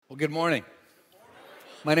Well, good morning.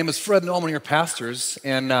 My name is Fred Nolman, your pastors,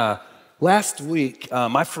 and last week,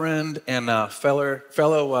 my friend and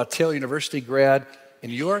fellow Taylor University grad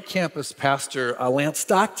and your campus pastor, Lance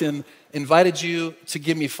Stockton, invited you to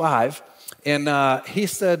give me five, and he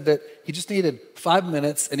said that he just needed 5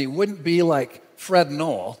 minutes, and he wouldn't be like Fred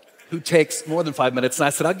Noel, who takes more than 5 minutes. And I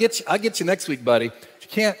said, I'll get you next week, buddy. If you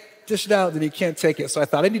can't dish it out, then you can't take it. So I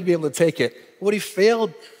thought I need to be able to take it. What he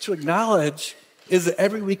failed to acknowledge is that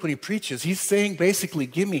every week when he preaches, he's saying basically,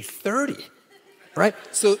 give me 30, right?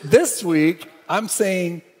 So this week, I'm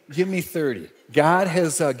saying, give me 30. God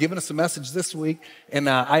has given us a message this week, and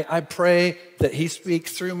I pray that he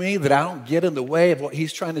speaks through me, that I don't get in the way of what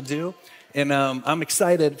he's trying to do. And I'm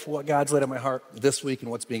excited for what God's laid on my heart this week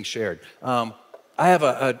and what's being shared. I have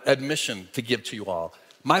an admission to give to you all.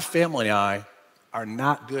 My family and I are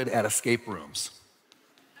not good at escape rooms.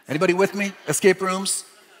 Anybody with me? Escape rooms?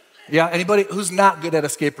 Yeah, anybody who's not good at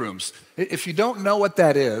escape rooms? If you don't know what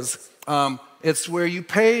that is, it's where you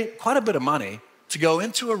pay quite a bit of money to go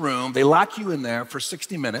into a room. They lock you in there for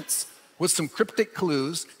 60 minutes with some cryptic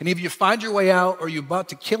clues, and either you find your way out or you're about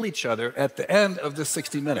to kill each other at the end of the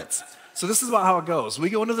 60 minutes. So this is about how it goes. We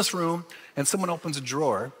go into this room, and someone opens a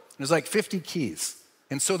drawer, and there's like 50 keys.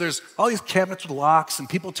 And so there's all these cabinets with locks, and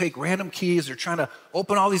people take random keys. They're trying to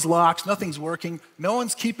open all these locks. Nothing's working. No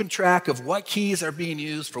one's keeping track of what keys are being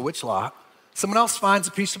used for which lock. Someone else finds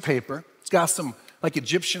a piece of paper. It's got some like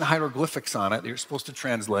Egyptian hieroglyphics on it that you're supposed to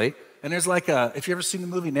translate. And there's like if you ever seen the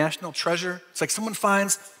movie National Treasure, it's like someone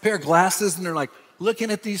finds a pair of glasses, and they're like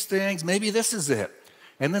looking at these things. Maybe this is it.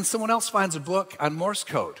 And then someone else finds a book on Morse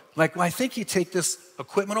code. Like, well, I think you take this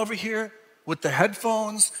equipment over here with the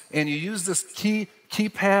headphones, and you use this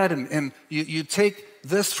keypad, and you take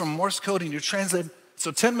this from Morse code and you translate.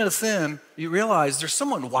 So 10 minutes in, you realize there's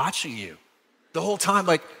someone watching you the whole time,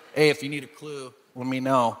 like, hey, if you need a clue, let me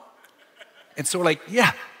know. And so we're like,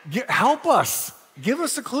 yeah, help us. Give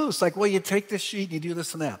us a clue. It's like, well, you take this sheet and you do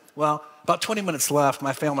this and that. Well, about 20 minutes left,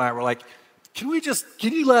 my family and I were like, can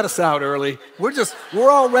you let us out early? We're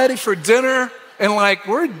all ready for dinner, and like,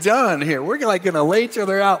 we're done here. We're like gonna lay each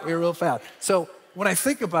other out here real fast. So when I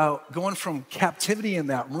think about going from captivity in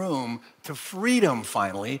that room to freedom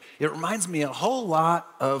finally, it reminds me a whole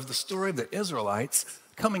lot of the story of the Israelites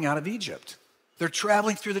coming out of Egypt. They're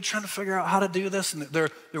traveling through, they're trying to figure out how to do this, and they're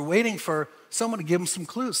waiting for someone to give them some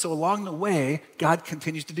clues. So along the way, God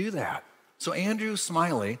continues to do that. So Andrew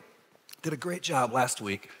Smiley did a great job last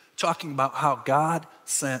week talking about how God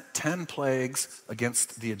sent 10 plagues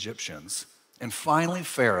against the Egyptians. And finally,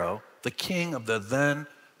 Pharaoh, the king of the then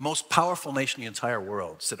most powerful nation in the entire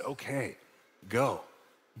world, said, okay, go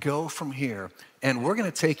from here. And we're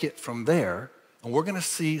going to take it from there, and we're going to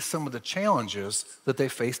see some of the challenges that they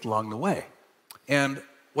faced along the way. And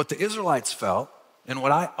what the Israelites felt, and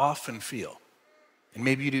what I often feel, and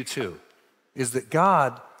maybe you do too, is that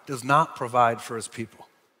God does not provide for his people.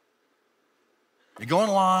 You're going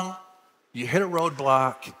along, you hit a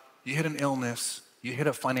roadblock, you hit an illness, you hit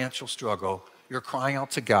a financial struggle, you're crying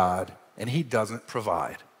out to God, and he doesn't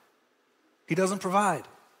provide. He doesn't provide.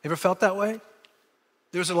 Ever felt that way?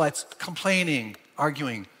 The Israelites complaining,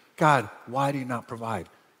 arguing, God, why do you not provide?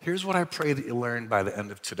 Here's what I pray that you learn by the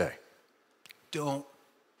end of today. Don't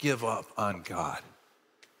give up on God.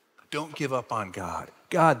 Don't give up on God.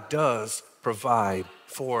 God does provide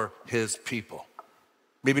for his people.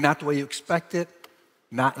 Maybe not the way you expect it,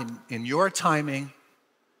 not in your timing.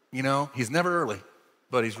 You know, he's never early,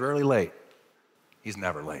 but he's rarely late. He's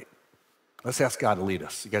never late. Let's ask God to lead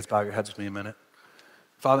us. You guys bow your heads with me a minute.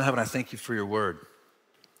 Father in heaven, I thank you for your word.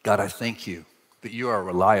 God, I thank you that you are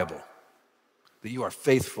reliable, that you are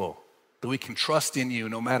faithful, that we can trust in you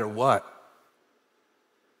no matter what.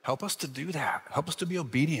 Help us to do that. Help us to be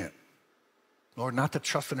obedient. Lord, not to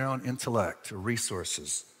trust in our own intellect or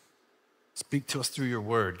resources. Speak to us through your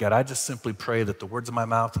word. God, I just simply pray that the words of my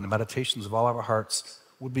mouth and the meditations of all of our hearts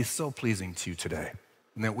would be so pleasing to you today,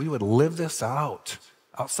 and that we would live this out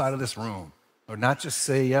outside of this room, or not just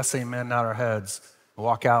say yes, amen, nod our heads, and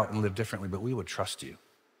walk out and live differently, but we would trust you.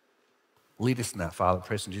 Lead us in that, Father.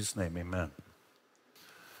 Praise in Jesus' name, amen.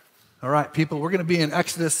 All right, people, we're going to be in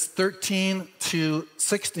Exodus 13 to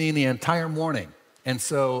 16 the entire morning. And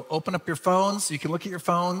so open up your phones. You can look at your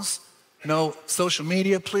phones. No social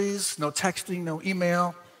media, please. No texting, no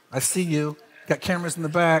email. I see you. Got cameras in the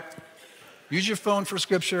back. Use your phone for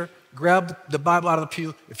scripture. Grab the Bible out of the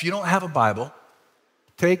pew. If you don't have a Bible,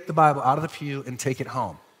 take the Bible out of the pew and take it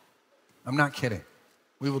home. I'm not kidding.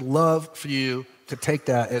 We would love for you to take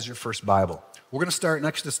that as your first Bible. We're going to start in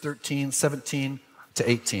Exodus 13, 17 to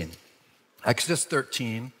 18. Exodus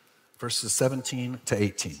 13, verses 17 to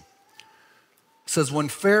 18. says, when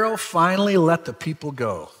Pharaoh finally let the people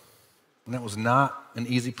go, and that was not an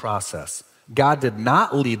easy process, God did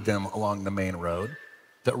not lead them along the main road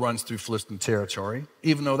that runs through Philistine territory,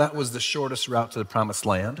 even though that was the shortest route to the promised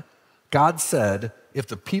land. God said, if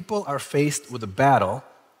the people are faced with a battle,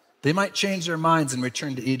 they might change their minds and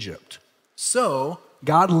return to Egypt. So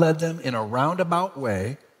God led them in a roundabout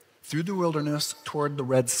way through the wilderness toward the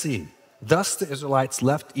Red Sea. Thus the Israelites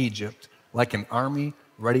left Egypt like an army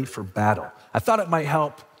ready for battle. I thought it might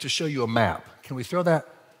help to show you a map. Can we throw that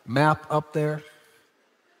map up there?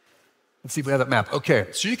 Let's see if we have that map. Okay,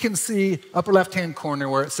 so you can see upper left-hand corner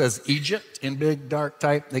where it says Egypt in big dark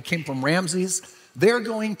type. They came from Ramses. They're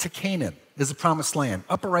going to Canaan, is the promised land,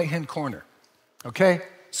 upper right-hand corner. Okay,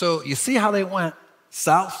 so you see how they went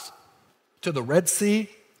south to the Red Sea,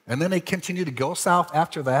 and then they continue to go south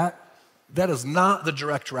after that? That is not the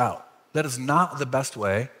direct route. That is not the best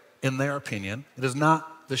way, in their opinion. It is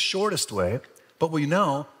not the shortest way, but we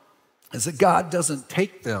know is that God doesn't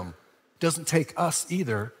take us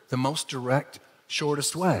either, the most direct,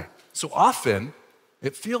 shortest way. So often,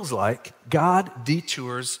 it feels like God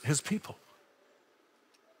detours his people.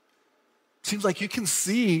 Seems like you can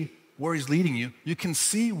see where he's leading you. You can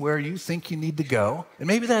see where you think you need to go. And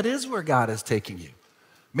maybe that is where God is taking you.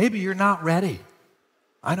 Maybe you're not ready.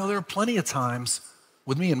 I know there are plenty of times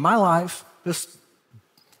with me in my life, this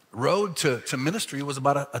road to ministry was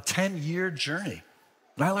about a 10-year journey.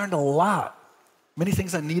 And I learned a lot, many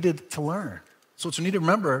things I needed to learn. So what you need to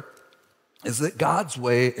remember is that God's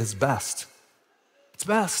way is best. It's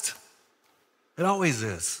best. It always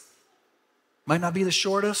is. Might not be the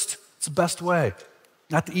shortest, it's the best way.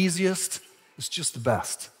 Not the easiest, it's just the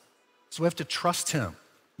best. So we have to trust him.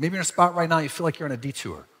 Maybe you're in a spot right now, you feel like you're on a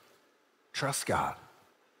detour. Trust God.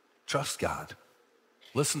 Trust God.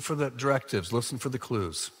 Listen for the directives, listen for the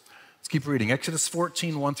clues. Let's keep reading. Exodus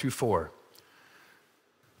 14, 1 through 4.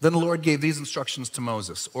 Then the Lord gave these instructions to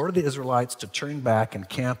Moses. Order the Israelites to turn back and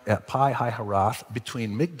camp at Pi-hahiroth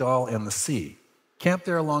between Migdol and the sea. Camp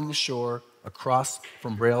there along the shore across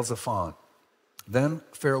from Baal-zephon. Then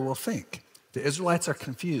Pharaoh will think, the Israelites are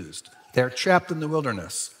confused. They are trapped in the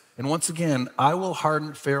wilderness. And once again, I will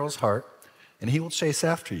harden Pharaoh's heart, and he will chase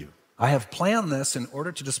after you. I have planned this in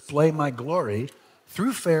order to display my glory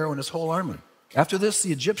through Pharaoh and his whole army. After this,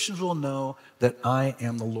 the Egyptians will know that I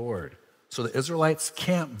am the Lord. So the Israelites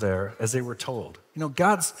camped there as they were told. You know,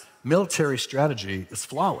 God's military strategy is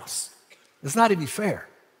flawless. It's not even fair.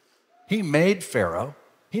 He made Pharaoh.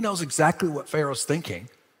 He knows exactly what Pharaoh's thinking.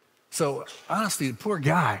 So honestly, the poor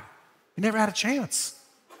guy, he never had a chance.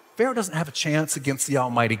 Pharaoh doesn't have a chance against the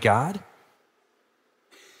Almighty God.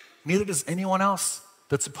 Neither does anyone else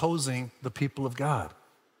that's opposing the people of God.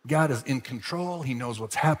 God is in control. He knows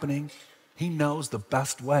what's happening. He knows the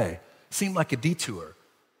best way. Seemed like a detour.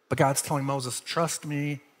 But God's telling Moses, trust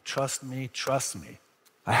me, trust me, trust me.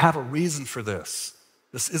 I have a reason for this.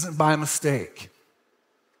 This isn't by mistake.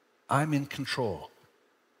 I'm in control.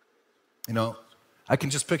 You know, I can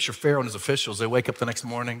just picture Pharaoh and his officials. They wake up the next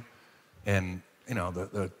morning and, you know,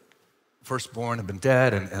 the firstborn have been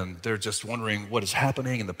dead and they're just wondering what is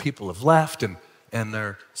happening and the people have left and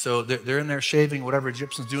they're in there shaving whatever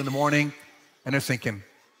Egyptians do in the morning and they're thinking,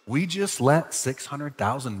 we just let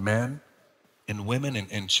 600,000 men and women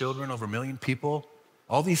and children, over 1 million people,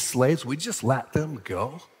 all these slaves, we just let them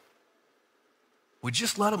go? We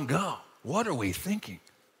just let them go. What are we thinking?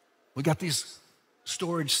 We got these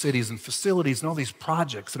storage cities and facilities and all these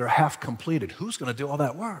projects that are half completed. Who's going to do all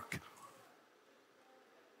that work?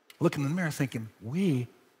 Look in the mirror thinking, we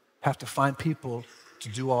have to find people to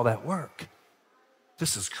do all that work.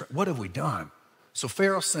 What have we done? So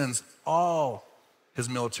Pharaoh sends all his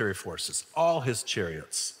military forces, all his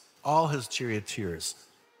chariots, all his charioteers,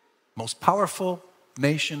 most powerful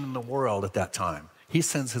nation in the world at that time. He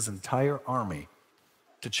sends his entire army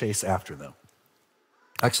to chase after them.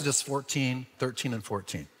 Exodus 14, 13 and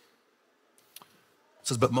 14. It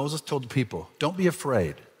says, but Moses told the people, don't be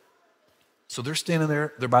afraid. So they're standing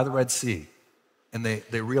there, they're by the Red Sea, and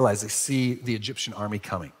they realize, they see the Egyptian army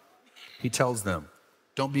coming. He tells them,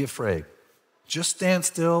 don't be afraid. Just stand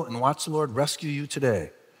still and watch the Lord rescue you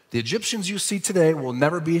today. The Egyptians you see today will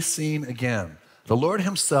never be seen again. The Lord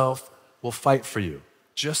himself will fight for you.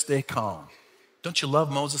 Just stay calm. Don't you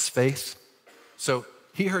love Moses' faith? So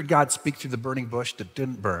he heard God speak through the burning bush that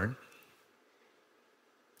didn't burn.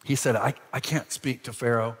 He said, I can't speak to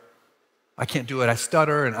Pharaoh. I can't do it. I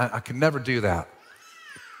stutter and I can never do that.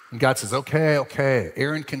 And God says, okay,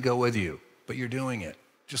 Aaron can go with you, but you're doing it.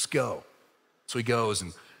 Just go. So he goes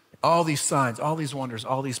and all these signs, all these wonders,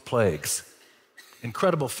 all these plagues.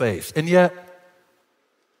 Incredible faith. And yet,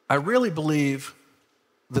 I really believe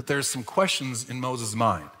that there's some questions in Moses'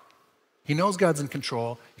 mind. He knows God's in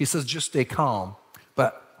control. He says, just stay calm.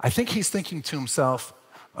 But I think he's thinking to himself,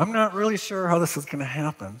 I'm not really sure how this is going to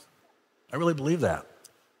happen. I really believe that.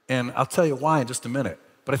 And I'll tell you why in just a minute.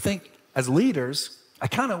 But I think as leaders, I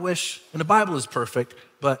kind of wish, and the Bible is perfect,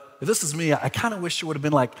 but if this is me, I kind of wish it would have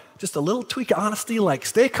been like just a little tweak of honesty, like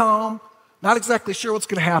stay calm, not exactly sure what's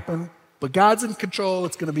going to happen, but God's in control,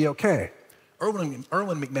 it's going to be okay. Erwin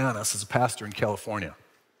McManus is a pastor in California,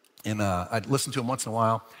 and I'd listen to him once in a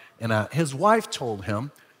while, and his wife told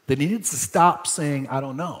him that he needs to stop saying, I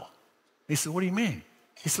don't know. He said, what do you mean?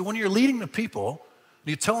 He said, when you're leading the people, and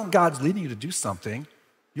you tell them God's leading you to do something,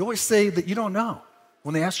 you always say that you don't know.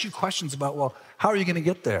 When they ask you questions about, well, how are you going to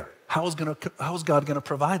get there? How is God going to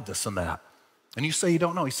provide this and that? And you say you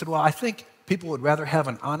don't know. He said, well, I think people would rather have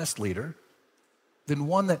an honest leader than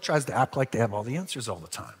one that tries to act like they have all the answers all the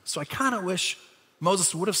time. So I kind of wish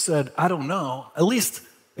Moses would have said, I don't know, at least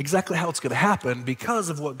exactly how it's going to happen because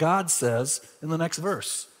of what God says in the next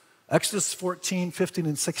verse. Exodus 14, 15,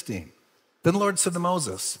 and 16. Then the Lord said to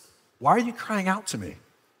Moses, why are you crying out to me?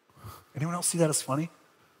 Anyone else see that as funny?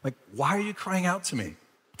 Like, why are you crying out to me?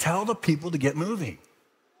 Tell the people to get moving.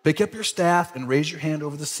 Pick up your staff and raise your hand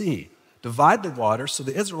over the sea. Divide the water so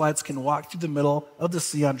the Israelites can walk through the middle of the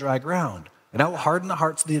sea on dry ground. And I will harden the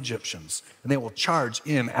hearts of the Egyptians, and they will charge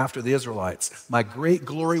in after the Israelites. My great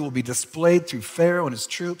glory will be displayed through Pharaoh and his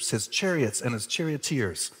troops, his chariots and his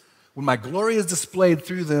charioteers. When my glory is displayed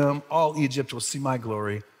through them, all Egypt will see my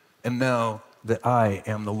glory and know that I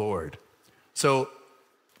am the Lord. So,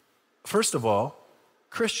 first of all,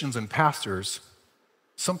 Christians and pastors,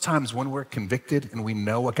 sometimes when we're convicted and we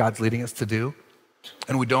know what God's leading us to do,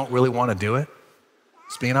 and we don't really want to do it,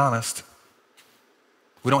 just being honest.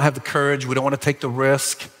 We don't have the courage, we don't want to take the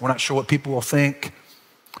risk, we're not sure what people will think.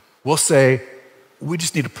 We'll say, we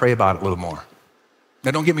just need to pray about it a little more.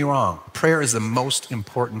 Now don't get me wrong, prayer is the most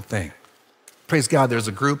important thing. Praise God, there's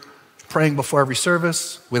a group praying before every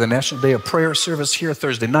service. We had a National Day of Prayer service here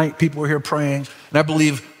Thursday night. People were here praying. And I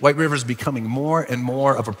believe White River is becoming more and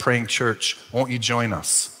more of a praying church. Won't you join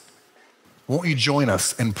us? Won't you join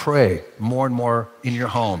us and pray more and more in your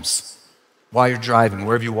homes, while you're driving,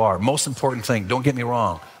 wherever you are? Most important thing, don't get me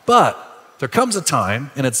wrong. But there comes a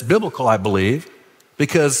time, and it's biblical, I believe,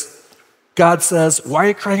 because God says, why are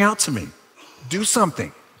you crying out to me? Do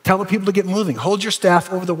something. Tell the people to get moving. Hold your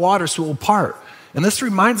staff over the water so it will part. And this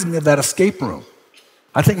reminds me of that escape room.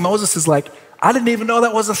 I think Moses is like, I didn't even know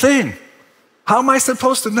that was a thing. How am I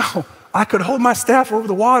supposed to know? I could hold my staff over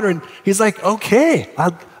the water. And he's like, okay,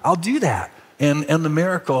 I'll do that. And the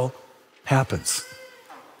miracle happens.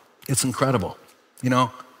 It's incredible. You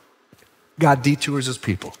know, God detours his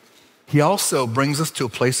people. He also brings us to a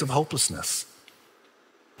place of hopelessness.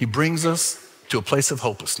 He brings us to a place of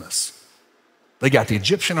hopelessness. They got the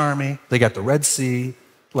Egyptian army. They got the Red Sea.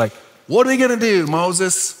 Like, what are we going to do,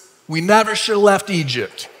 Moses? We never should have left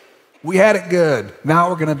Egypt. We had it good. Now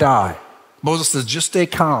we're going to die. Moses says, just stay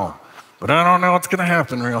calm. But I don't know what's going to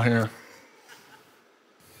happen real here.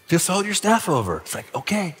 Just hold your staff over. It's like,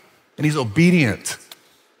 okay. And he's obedient.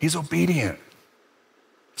 He's obedient.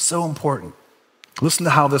 So important. Listen to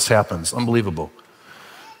how this happens. Unbelievable.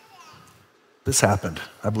 This happened.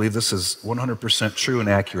 I believe this is 100% true and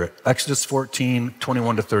accurate. Exodus 14,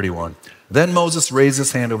 21 to 31. Then Moses raised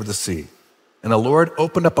his hand over the sea, and the Lord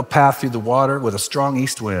opened up a path through the water with a strong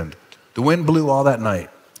east wind. The wind blew all that night,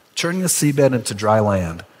 turning the seabed into dry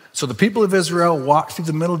land. So the people of Israel walked through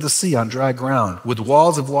the middle of the sea on dry ground, with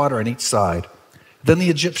walls of water on each side. Then the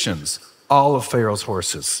Egyptians, all of Pharaoh's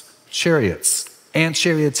horses, chariots, and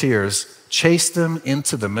charioteers, chased them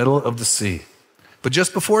into the middle of the sea. But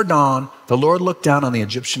just before dawn, the Lord looked down on the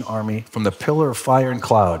Egyptian army from the pillar of fire and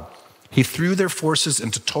cloud. He threw their forces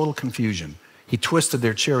into total confusion. He twisted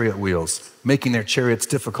their chariot wheels, making their chariots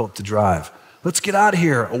difficult to drive. Let's get out of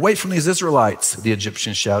here, away from these Israelites, the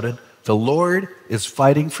Egyptians shouted. The Lord is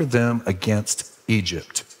fighting for them against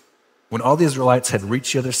Egypt. When all the Israelites had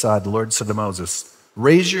reached the other side, the Lord said to Moses,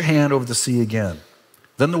 raise your hand over the sea again.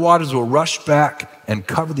 Then the waters will rush back and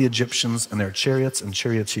cover the Egyptians and their chariots and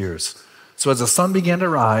charioteers. So as the sun began to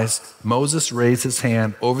rise, Moses raised his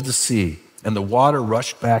hand over the sea, and the water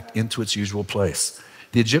rushed back into its usual place.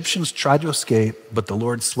 The Egyptians tried to escape, but the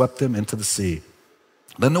Lord swept them into the sea.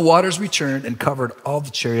 Then the waters returned and covered all the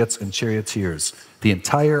chariots and charioteers, the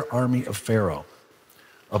entire army of Pharaoh.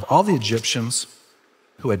 Of all the Egyptians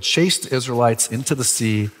who had chased the Israelites into the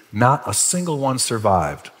sea, not a single one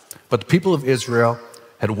survived. But the people of Israel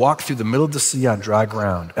had walked through the middle of the sea on dry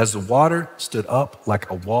ground, as the water stood up like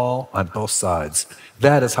a wall on both sides.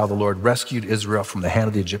 That is how the Lord rescued Israel from the hand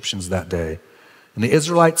of the Egyptians that day. And the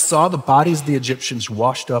Israelites saw the bodies of the Egyptians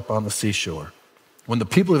washed up on the seashore. When the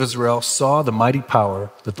people of Israel saw the mighty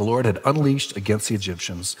power that the Lord had unleashed against the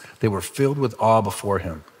Egyptians, they were filled with awe before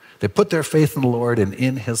him. They put their faith in the Lord and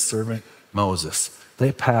in his servant Moses.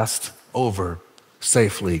 They passed over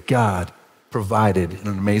safely. God provided in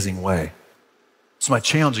an amazing way. So my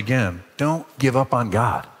challenge again, don't give up on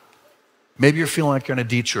God. Maybe you're feeling like you're in a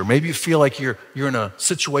detour. Maybe you feel like you're in a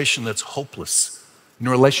situation that's hopeless, in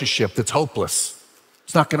a relationship that's hopeless.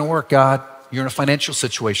 It's not going to work, God. You're in a financial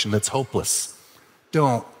situation that's hopeless.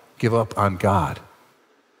 Don't give up on God.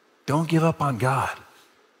 Don't give up on God.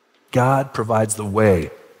 God provides the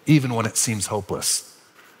way, even when it seems hopeless.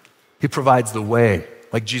 He provides the way,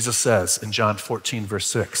 like Jesus says in John 14, verse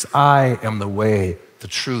 6, I am the way, the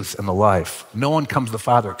truth, and the life. No one comes to the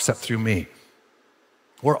Father except through me.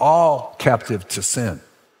 We're all captive to sin.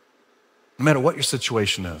 No matter what your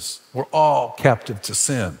situation is, we're all captive to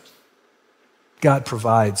sin. God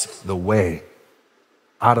provides the way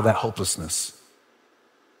out of that hopelessness.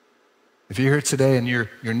 If you're here today and you're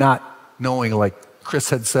not knowing, like Chris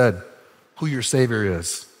had said, who your Savior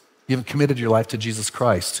is, you haven't committed your life to Jesus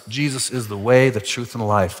Christ. Jesus is the way, the truth, and the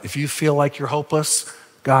life. If you feel like you're hopeless,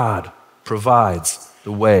 God provides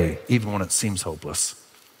the way, even when it seems hopeless.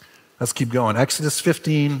 Let's keep going. Exodus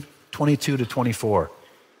 15, 22 to 24.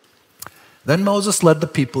 Then Moses led the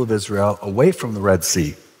people of Israel away from the Red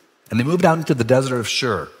Sea, and they moved out into the desert of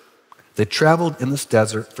Shur. They traveled in this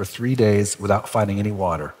desert for 3 days without finding any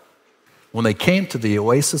water. When they came to the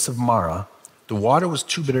oasis of Marah, the water was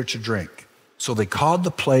too bitter to drink. So they called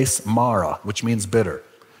the place Marah, which means bitter.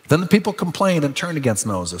 Then the people complained and turned against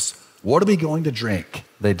Moses. What are we going to drink?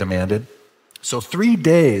 They demanded. So 3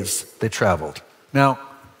 days they traveled. Now,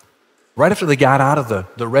 right after they got out of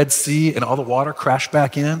the Red Sea and all the water crashed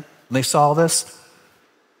back in, and they saw this,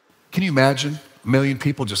 can you imagine 1 million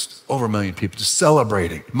people, just over 1 million people, just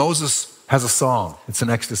celebrating? Moses has a song. It's in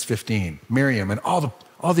Exodus 15. Miriam and all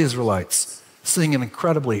the Israelites sing an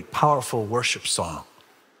incredibly powerful worship song.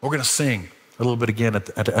 We're going to sing a little bit again at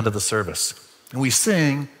the end of the service. And we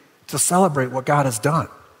sing to celebrate what God has done.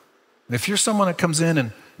 And if you're someone that comes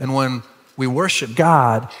in and when we worship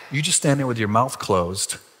God, you just stand there with your mouth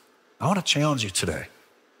closed, I want to challenge you today.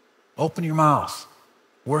 Open your mouth.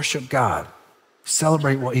 Worship God.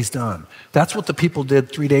 Celebrate what he's done. That's what the people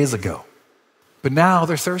did 3 days ago. But now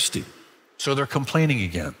they're thirsty, so they're complaining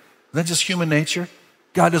again. Isn't that just human nature?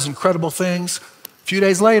 God does incredible things. A few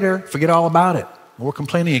days later, forget all about it. We're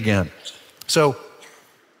complaining again. So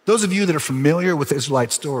those of you that are familiar with the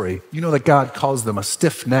Israelite story, you know that God calls them a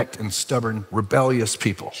stiff-necked and stubborn, rebellious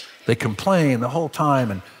people. They complain the whole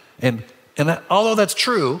time. And although that's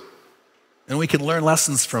true, and we can learn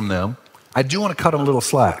lessons from them, I do want to cut them a little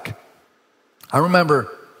slack. I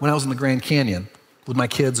remember when I was in the Grand Canyon with my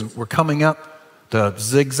kids, and we're coming up the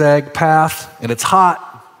zigzag path, and it's hot.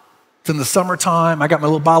 It's in the summertime. I got my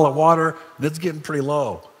little bottle of water, and it's getting pretty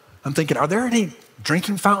low. I'm thinking, are there any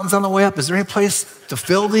drinking fountains on the way up? Is there any place to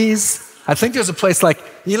fill these? I think there's a place I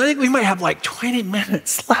think we might have like 20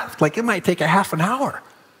 minutes left. Like it might take a half an hour.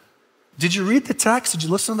 Did you read the text? Did you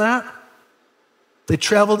listen to that? They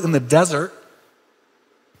traveled in the desert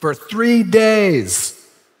for 3 days.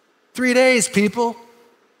 3 days, people,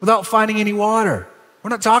 without finding any water. We're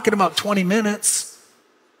not talking about 20 minutes.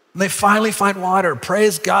 And they finally find water.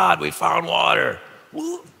 Praise God, we found water.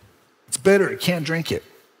 Well, it's bitter, you can't drink it.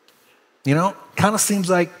 You know, kind of seems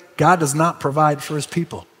like God does not provide for his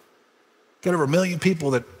people. Got over 1 million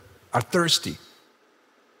people that are thirsty.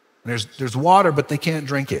 And there's water, but they can't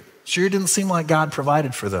drink it. Sure didn't seem like God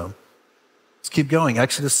provided for them. Let's keep going.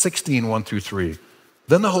 Exodus 16, 1 through 3.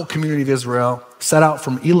 Then the whole community of Israel set out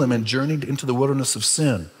from Elim and journeyed into the wilderness of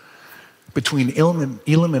Sin, between Elim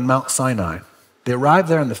and Mount Sinai. They arrived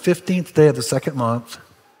there on the 15th day of the second month,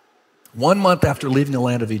 1 month after leaving the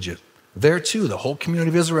land of Egypt. There too, the whole community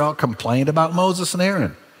of Israel complained about Moses and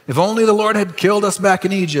Aaron. If only the Lord had killed us back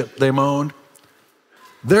in Egypt, they moaned.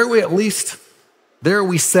 There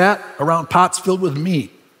we sat around pots filled with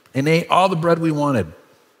meat and ate all the bread we wanted.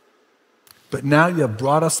 But now you have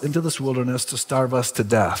brought us into this wilderness to starve us to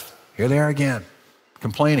death. Here they are again,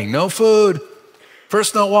 complaining. No food.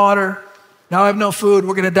 First no water. Now I have no food.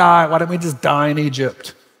 We're going to die. Why don't we just die in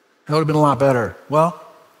Egypt? That would have been a lot better. Well,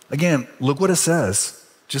 again, look what it says.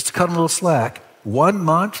 Just to cut them a little slack. 1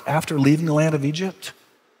 month after leaving the land of Egypt.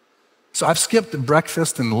 So I've skipped the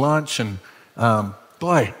breakfast and lunch and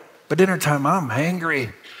by dinner time, I'm hangry.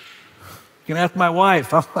 You can ask my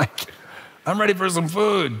wife. I'm ready for some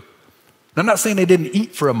food. I'm not saying they didn't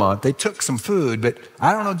eat for a month. They took some food, but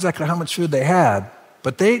I don't know exactly how much food they had,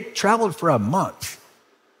 but they traveled for a month.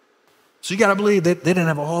 So you got to believe that they didn't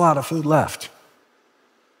have a whole lot of food left.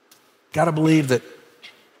 Got to believe that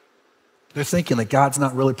they're thinking that God's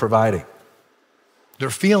not really providing. They're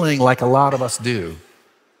feeling like a lot of us do,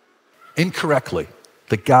 incorrectly,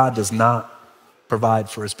 that God does not provide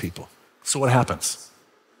for his people. So what happens?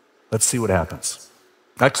 Let's see what happens.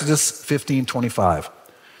 Exodus 15:25.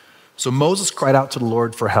 So Moses cried out to the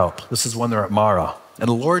Lord for help. This is when they're at Marah. And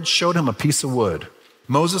the Lord showed him a piece of wood.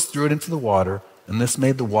 Moses threw it into the water, and this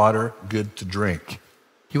made the water good to drink.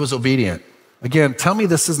 He was obedient. Again, tell me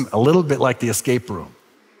this isn't a little bit like the escape room.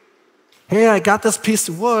 Hey, I got this piece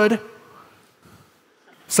of wood.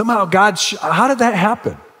 Somehow how did that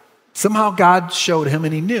happen? Somehow God showed him,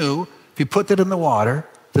 and he knew if he put it in the water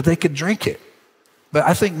that they could drink it. But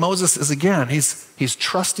I think Moses is, again, he's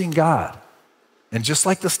trusting God. And just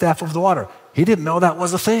like the staff of the water, he didn't know that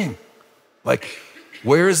was a thing. Like,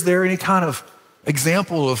 where is there any kind of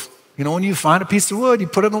example of, when you find a piece of wood, you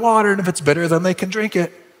put it in the water, and if it's bitter, then they can drink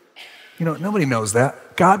it. Nobody knows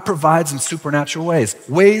that. God provides in supernatural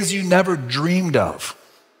ways you never dreamed of,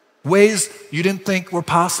 ways you didn't think were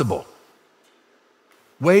possible,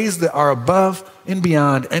 ways that are above and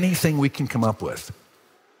beyond anything we can come up with.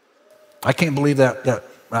 I can't believe that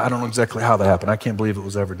I don't know exactly how that happened. I can't believe it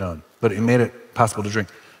was ever done, but it made it possible to drink.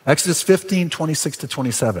 Exodus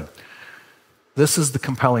 15:26-27. This is the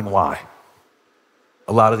compelling why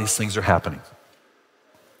a lot of these things are happening.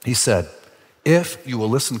 He said, if you will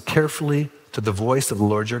listen carefully to the voice of the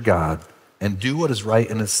Lord your God and do what is right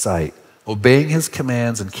in his sight, obeying his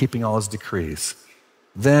commands and keeping all his decrees,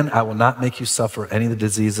 then I will not make you suffer any of the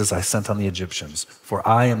diseases I sent on the Egyptians, for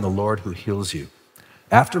I am the Lord who heals you.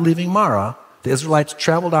 After leaving Marah, the Israelites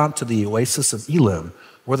traveled on to the oasis of Elim,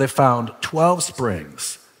 where they found 12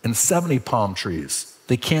 springs and 70 palm trees.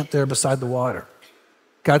 They camped there beside the water.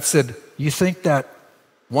 God said, you think that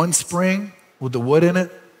one spring with the wood in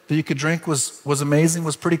it that you could drink was amazing,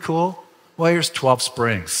 was pretty cool? Well, here's 12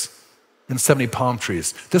 springs and 70 palm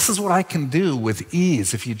trees. This is what I can do with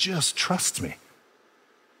ease if you just trust me.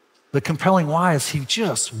 The compelling why is he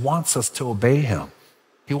just wants us to obey him.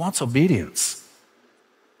 He wants obedience.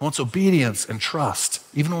 He wants obedience and trust,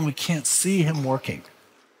 even when we can't see him working.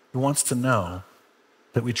 He wants to know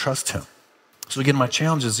that we trust him. So again, my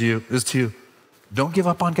challenge is to don't give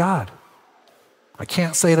up on God. I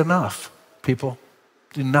can't say it enough, people.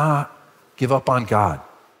 Do not give up on God.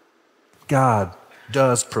 God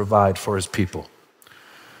does provide for his people.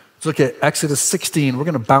 Let's look at Exodus 16. We're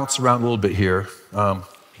going to bounce around a little bit here.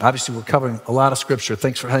 Obviously, we're covering a lot of scripture.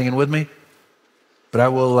 Thanks for hanging with me. But I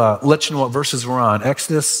will let you know what verses we're on.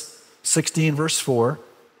 Exodus 16, verse 4.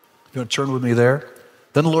 If you want to turn with me there.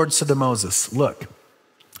 Then the Lord said to Moses, look,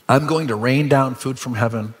 I'm going to rain down food from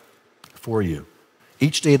heaven for you.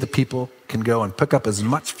 Each day the people can go and pick up as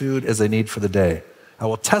much food as they need for the day. I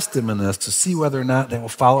will test them in this to see whether or not they will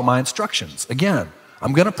follow my instructions. Again,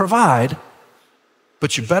 I'm going to provide,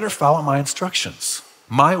 but you better follow my instructions.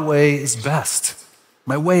 My way is best.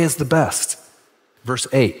 My way is the best. Verse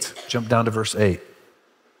 8, jump down to verse 8.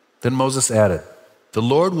 Then Moses added, the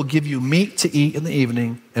Lord will give you meat to eat in the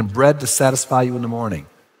evening and bread to satisfy you in the morning.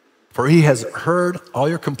 For he has heard all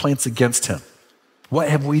your complaints against him. What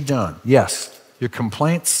have we done? Yes, your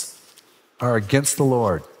complaints are against the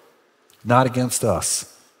Lord, not against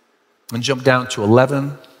us. And jump down to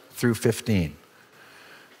 11 through 15.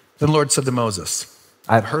 Then the Lord said to Moses,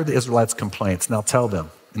 I have heard the Israelites' complaints. Now tell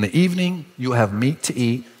them, in the evening you will have meat to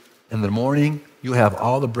eat. In the morning you have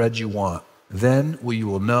all the bread you want. Then you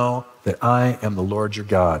will know that I am the Lord your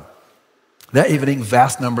God. That evening,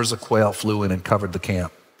 vast numbers of quail flew in and covered the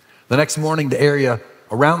camp. The next morning, the area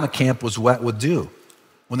around the camp was wet with dew.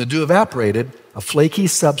 When the dew evaporated, a flaky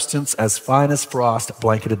substance as fine as frost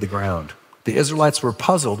blanketed the ground. The Israelites were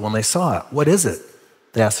puzzled when they saw it. What is it?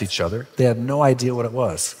 They asked each other. They had no idea what it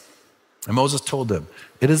was. And Moses told them,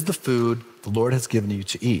 it is the food the Lord has given you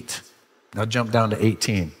to eat. Now jump down to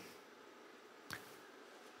 18.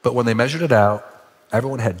 But when they measured it out,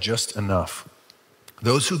 everyone had just enough.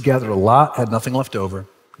 Those who gathered a lot had nothing left over,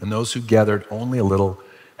 and those who gathered only a little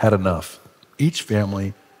had enough. Each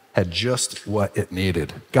family had just what it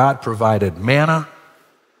needed. God provided manna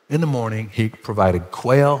in the morning. He provided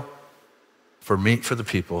quail for meat for the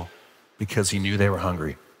people because he knew they were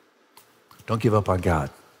hungry. Don't give up on God.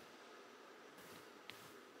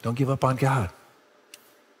 Don't give up on God.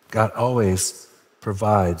 God always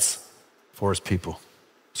provides for his people.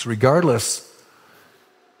 So regardless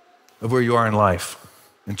of where you are in life,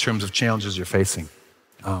 in terms of challenges you're facing,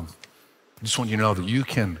 I just want you to know that you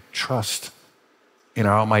can trust in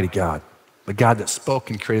our Almighty God, the God that spoke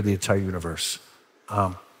and created the entire universe.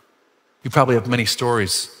 You probably have many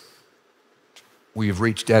stories where you've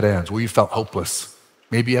reached dead ends, where you felt hopeless.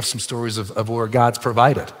 Maybe you have some stories of where God's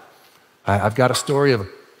provided. I've got a story of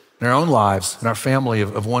in our own lives, in our family,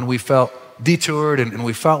 of when we felt detoured and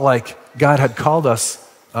we felt like God had called us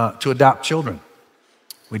to adopt children.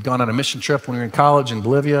 We'd gone on a mission trip when we were in college in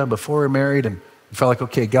Bolivia before we were married, and we felt like,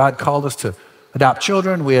 okay, God called us to adopt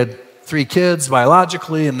children. We had 3 kids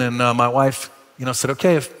biologically, and then my wife, said,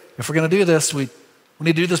 okay, if we're going to do this, we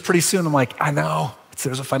need to do this pretty soon. I'm like, I know.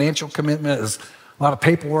 There's a financial commitment. There's a lot of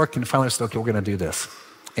paperwork, and finally I said, okay, we're going to do this.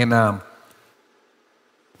 And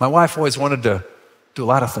my wife always wanted to do a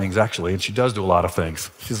lot of things, actually, and she does do a lot of things.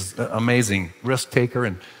 She's an amazing risk taker,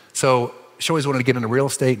 and so she always wanted to get into real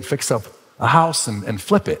estate and fix up a house and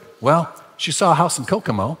flip it. Well, she saw a house in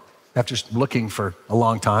Kokomo after looking for a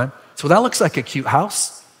long time. So that looks like a cute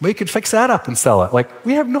house. We could fix that up and sell it. Like,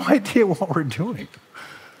 we have no idea what we're doing.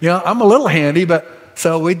 I'm a little handy, but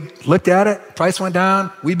so we looked at it, price went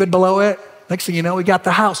down, we bid below it. Next thing you know, we got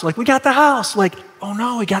the house. Like, we got the house. Like, oh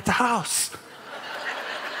no, we got the house.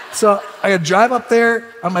 So I had to drive up there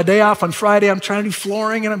on my day off on Friday. I'm trying to do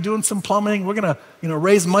flooring and I'm doing some plumbing. We're gonna,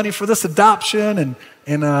 raise money for this adoption,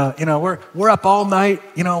 and we're up all night.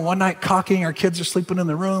 One night caulking. Our kids are sleeping in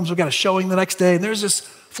their rooms. We got a showing the next day, and there's this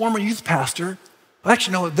former youth pastor. Well,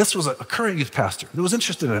 actually, no, this was a current youth pastor that was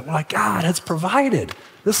interested in it. We're like, God has provided.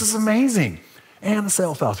 This is amazing, and the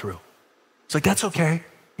sale fell through. It's like, that's okay.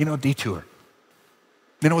 Detour.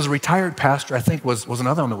 Then it was a retired pastor, I think, was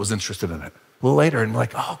another one that was interested in it. A little later, and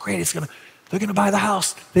like, oh, great, they're gonna buy the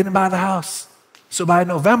house. They didn't buy the house. So by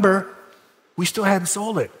November, we still hadn't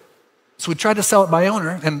sold it. So we tried to sell it by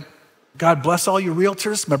owner, and God bless all you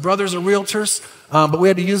realtors. My brothers are realtors, but we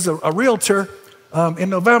had to use a realtor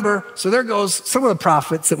in November. So there goes some of the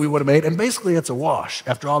profits that we would have made, and basically it's a wash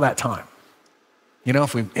after all that time.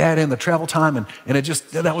 If we add in the travel time, and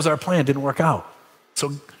that was our plan, didn't work out. So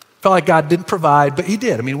felt like God didn't provide, but he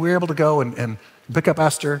did. We were able to go and pick up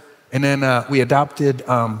Esther. And then we adopted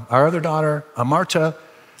our other daughter, Marta,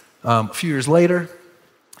 a few years later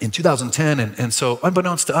in 2010. And so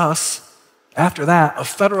unbeknownst to us, after that, a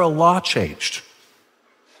federal law changed.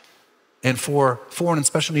 And for foreign and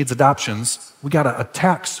special needs adoptions, we got a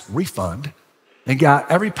tax refund and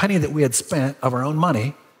got every penny that we had spent of our own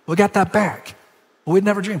money, we got that back. Well, we'd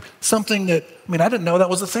never dreamed. Something that, I didn't know that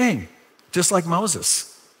was a thing, just like Moses.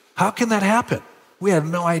 How can that happen? We had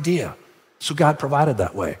no idea. So God provided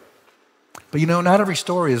that way. But not every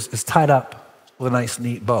story is tied up with a nice,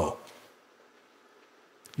 neat bow.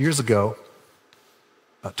 Years ago,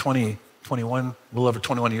 about 21, a little over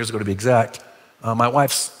 21 years ago to be exact, my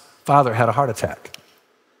wife's father had a heart attack.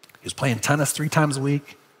 He was playing tennis 3 times a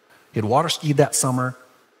week. He had water skied that summer.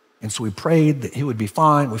 And so we prayed that he would be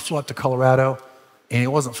fine. We flew up to Colorado, and he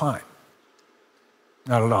wasn't fine.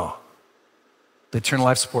 Not at all. They turned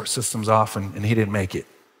life support systems off, and he didn't make it.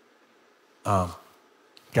 God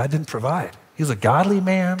didn't provide. He's a godly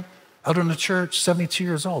man out in the church, 72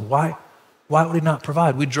 years old. Why would he not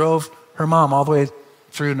provide? We drove her mom all the way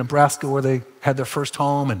through Nebraska where they had their first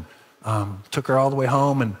home, and took her all the way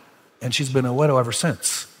home, and she's been a widow ever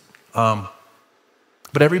since.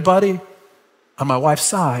 But everybody on my wife's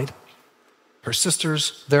side, her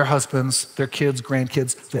sisters, their husbands, their kids,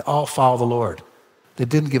 grandkids, they all follow the Lord. They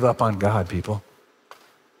didn't give up on God, people.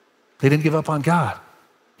 They didn't give up on God.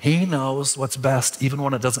 He knows what's best, even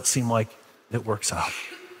when it doesn't seem like it works out.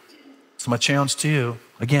 So my challenge to you,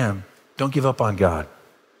 again, don't give up on God.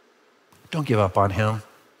 Don't give up on him.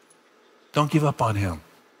 Don't give up on him.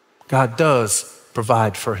 God does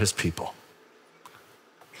provide for his people.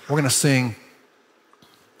 We're going to sing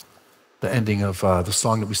the ending of the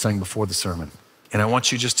song that we sang before the sermon. And I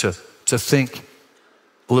want you just to think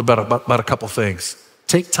a little bit about a couple things.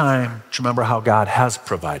 Take time to remember how God has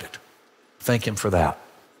provided. Thank him for that.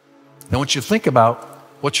 I want you to think about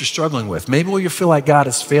what you're struggling with. Maybe where you feel like God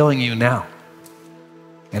is failing you now.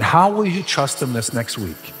 And how will you trust him this next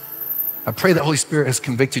week? I pray that Holy Spirit has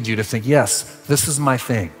convicted you to think, yes, this is my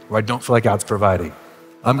thing, where I don't feel like God's providing.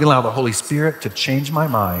 I'm going to allow the Holy Spirit to change my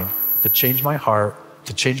mind, to change my heart,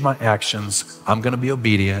 to change my actions. I'm going to be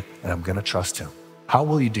obedient, and I'm going to trust him. How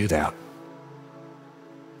will you do that?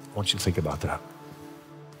 I want you to think about that.